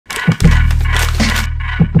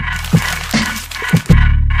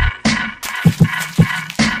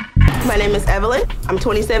Evelyn. I'm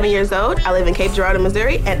 27 years old. I live in Cape Girardeau,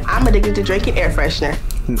 Missouri, and I'm addicted to drinking air freshener.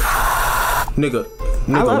 Nigga,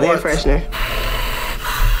 I love what? air freshener.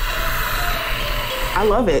 I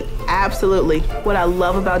love it. Absolutely. What I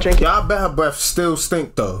love about drinking. Y'all bet her breath still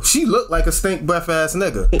stink though. She look like a stink breath ass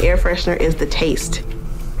nigga. Air freshener is the taste.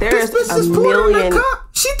 There's this bitch a just poured in million the cup.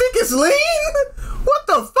 She think it's lean? What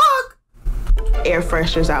the fuck? air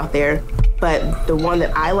fresheners out there, but the one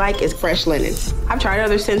that I like is fresh linen. I've tried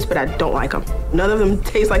other scents, but I don't like them. None of them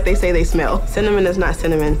taste like they say they smell. Cinnamon is not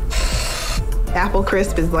cinnamon. Apple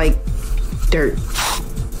crisp is like dirt.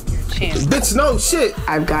 Bitch, no shit.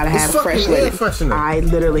 I've gotta have fresh linen. I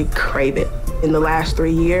literally crave it. In the last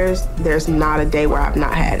 3 years, there's not a day where I've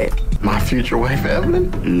not had it. My future wife,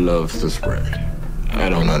 Evelyn, loves to spray. I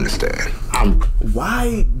don't understand.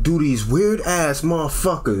 Why do these weird ass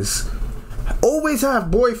motherfuckers always have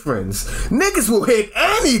boyfriends? Niggas will hit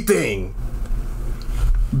anything.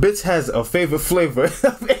 Bitch has a favorite flavor.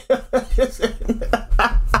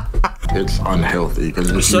 It's unhealthy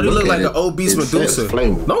because you Shorty look like an obese Medusa.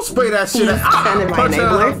 Don't spray that shit at kind of my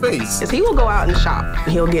her face. Is he will go out and shop.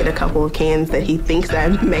 He'll get a couple of cans that he thinks I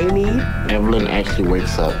may need. Evelyn actually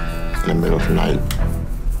wakes up in the middle of the night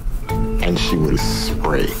and she will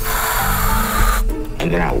spray.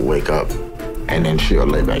 And then I'll wake up and then she'll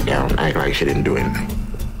lay back down, act like she didn't do anything.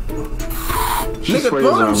 Nigga,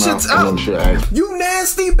 throw them shits out. You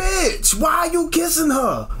nasty bitch. Why are you kissing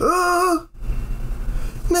her?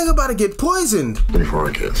 Nigga about to get poisoned. Before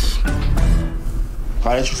I kiss.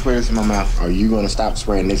 Why did you spray this in my mouth? Are you gonna stop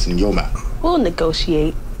spraying this in your mouth? We'll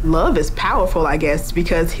negotiate. Love is powerful, I guess,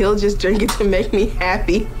 because he'll just drink it to make me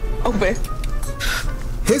happy. Open.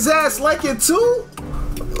 His ass like it too?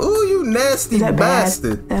 Ooh, you nasty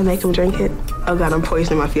bastard. That make him drink it? Oh God, I'm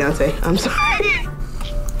poisoning my fiance. I'm sorry.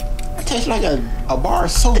 It tastes like a bar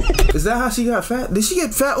of soap. Is that how she got fat? Did she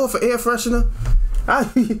get fat off of air freshener?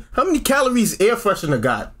 How many calories air freshener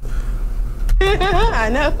got? I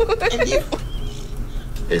know.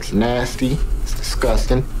 It's nasty, it's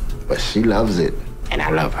disgusting, but she loves it, and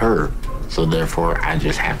I love her. So therefore, I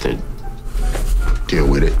just have to deal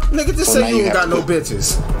with it. Nigga, just say you ain't got no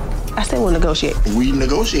bitches. I said we'll negotiate. We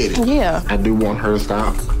negotiated. Yeah. I do want her to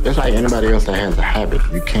stop. It's like anybody else that has a habit.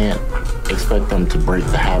 You can't expect them to break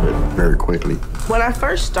the habit very quickly. When I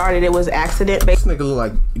first started, it was accident. This nigga look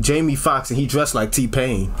like Jamie Foxx and he dressed like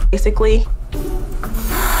T-Pain. Basically,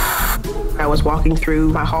 I was walking through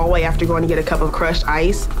my hallway after going to get a cup of crushed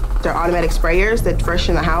ice. They're automatic sprayers that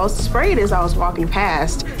freshen the house. Sprayed as I was walking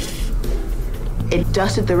past. It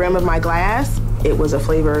dusted the rim of my glass. It was a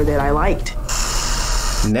flavor that I liked.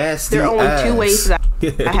 Nasty. There are only two ways that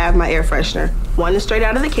I have my air freshener. One is straight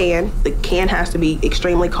out of the can. The can has to be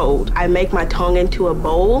extremely cold. I make my tongue into a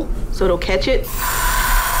bowl so it'll catch it.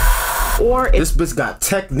 Or this bitch got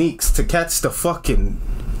techniques to catch the fucking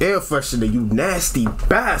air freshener, you nasty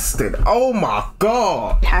bastard. Oh my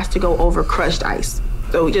God. It has to go over crushed ice.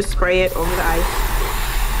 So we just spray it over the ice.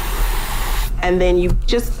 And then you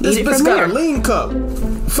just eat it from there. This bitch got a lean cup.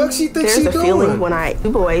 Fuck she thinks she doing? There's a feeling when I,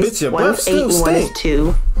 two boys, bitch, one is 8 and one is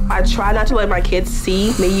 2. I try not to let my kids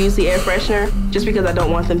see me use the air freshener just because I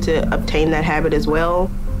don't want them to obtain that habit as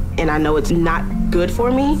well. And I know it's not good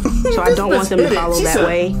for me, so I don't want them to follow that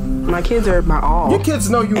way. My kids are my all. Your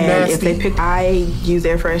kids know you nasty. If they pick, I use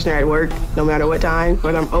air freshener at work no matter what time.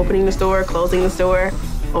 Whether I'm opening the store, closing the store,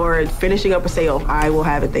 or finishing up a sale, I will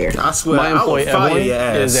have it there. I swear, my employee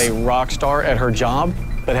Evelyn is a rock star at her job,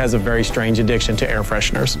 but has a very strange addiction to air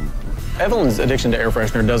fresheners. Evelyn's addiction to air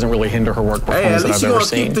freshener doesn't really hinder her work performance that I've ever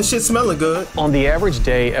seen. Keep the shit smelling good. On the average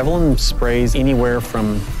day, Evelyn sprays anywhere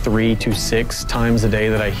from 3 to 6 times a day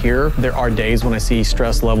that I hear. There are days when I see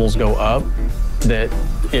stress levels go up, that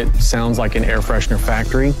it sounds like an air freshener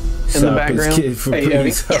factory in the background. Hey,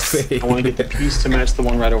 yes. I want to get the piece to match the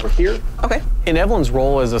one right over here. Okay. In Evelyn's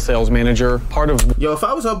role as a sales manager, part of... Yo, if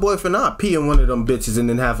I was her boyfriend, I'd pee in one of them bitches and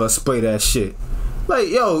then have her spray that shit. Like,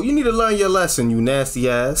 yo, you need to learn your lesson, you nasty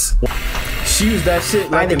ass. She used that shit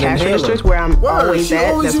like an inhaler. By the cash registers where I'm always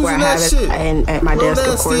at, that's where I have it. And at my desk,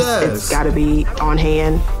 of course, it's gotta be on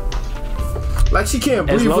hand. Like she can't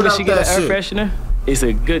breathe without that shit. As long as she got an air freshener, it's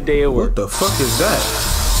a good day at work. What the fuck is that?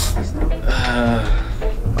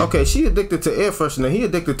 Okay, she addicted to air freshener. He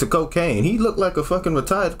addicted to cocaine. He looked like a fucking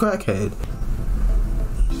retired crackhead.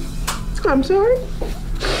 I'm sorry.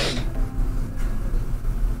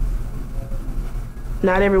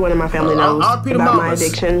 Not everyone in my family knows about my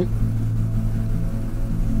addiction.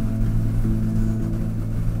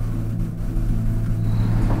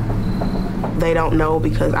 They don't know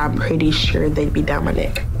because I'm pretty sure they'd be down my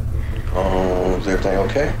neck. Oh, is everything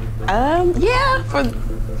okay? Yeah, for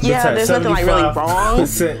Yeah, there's nothing like really wrong.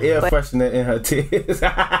 Air freshener in her tears.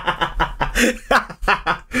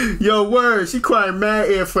 Yo, word, she crying mad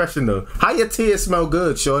air freshener. How your tears smell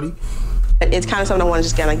good, shorty? It's kind of something I want to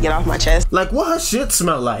just kind of get off my chest. Like, what her shit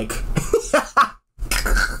smell like?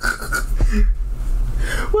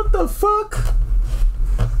 What the fuck?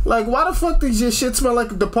 Like, why the fuck does your shit smell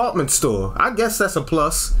like a department store? I guess that's a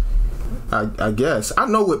plus. I guess. I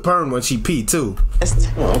know with Perm when she pee too.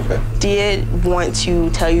 Oh, okay. Did want to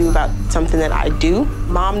tell you about something that I do.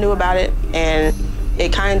 Mom knew about it, and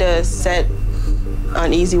it kind of set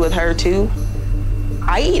uneasy with her too.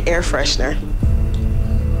 I eat air freshener.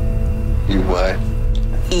 You what?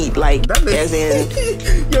 Eat, like, as in...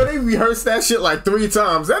 Yo, they rehearsed that shit like 3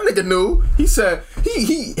 times. That nigga knew. He said,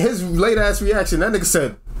 his late ass reaction, that nigga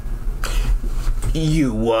said,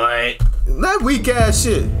 you what? That weak ass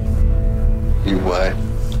shit. You what?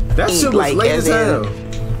 That Eat, shit was like, late as in,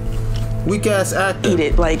 hell. Weak ass acting. Eat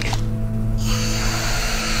it, like...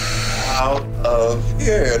 Out of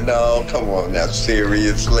here now. Come on now,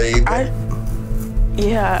 seriously.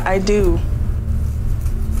 Yeah, I do.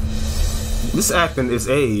 This acting is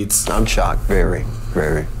AIDS. I'm shocked, very,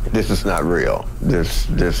 very. This is not real. This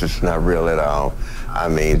is not real at all. I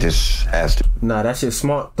mean, this has to. Nah, that shit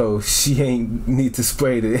smart though. She ain't need to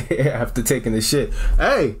spray the air after taking the shit.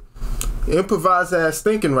 Hey, improvised ass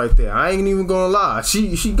thinking right there. I ain't even gonna lie.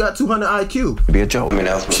 She got 200 IQ. Be a joke. I mean,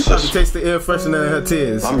 that's She about to taste the air freshener in her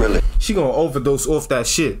tears. I'm really. She gonna overdose off that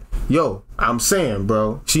shit. Yo, I'm saying,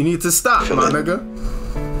 bro. She needs to stop, my nigga.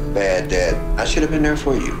 Bad dad. I should have been there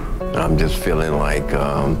for you. I'm just feeling like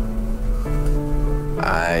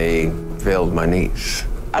I failed my niece.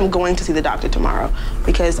 I'm going to see the doctor tomorrow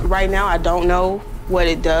because right now I don't know what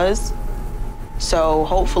it does. So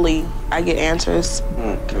hopefully I get answers.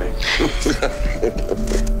 Okay.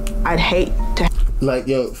 I'd hate to. Like,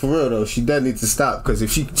 yo, for real though, she does need to stop because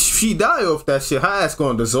if she die off that shit, her ass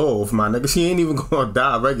gonna dissolve, my nigga. She ain't even gonna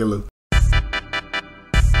die regular.